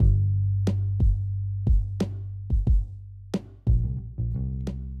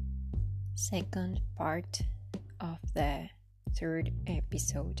second part of the third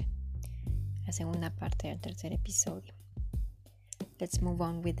episode. La segunda parte del tercer episodio. Let's move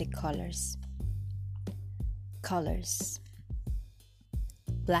on with the colors. Colors.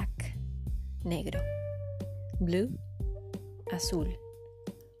 Black, negro. Blue, azul.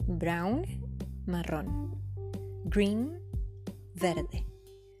 Brown, marrón. Green, verde.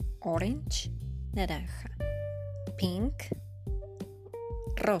 Orange, naranja. Pink,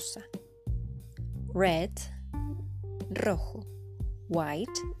 rosa. Red, rojo.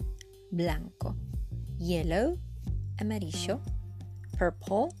 White, blanco. Yellow, amarillo.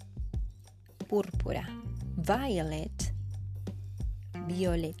 Purple, púrpura. Violet,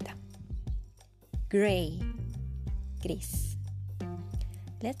 violeta. Gray, gris.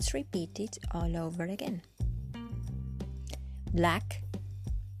 Let's repeat it all over again. Black,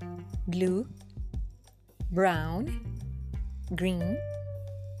 blue, brown, green,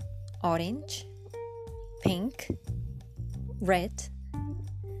 orange, pink, red,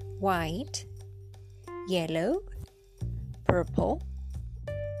 white, yellow, purple,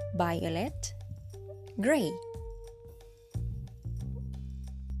 violet, gray.